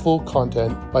useful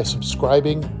content by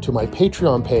subscribing to my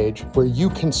Patreon page, where you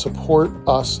can support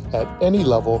us at any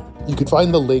level. You can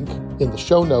find the link in the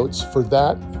show notes for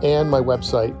that and my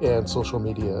website and social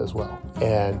media as well.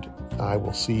 And I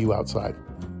will see you outside.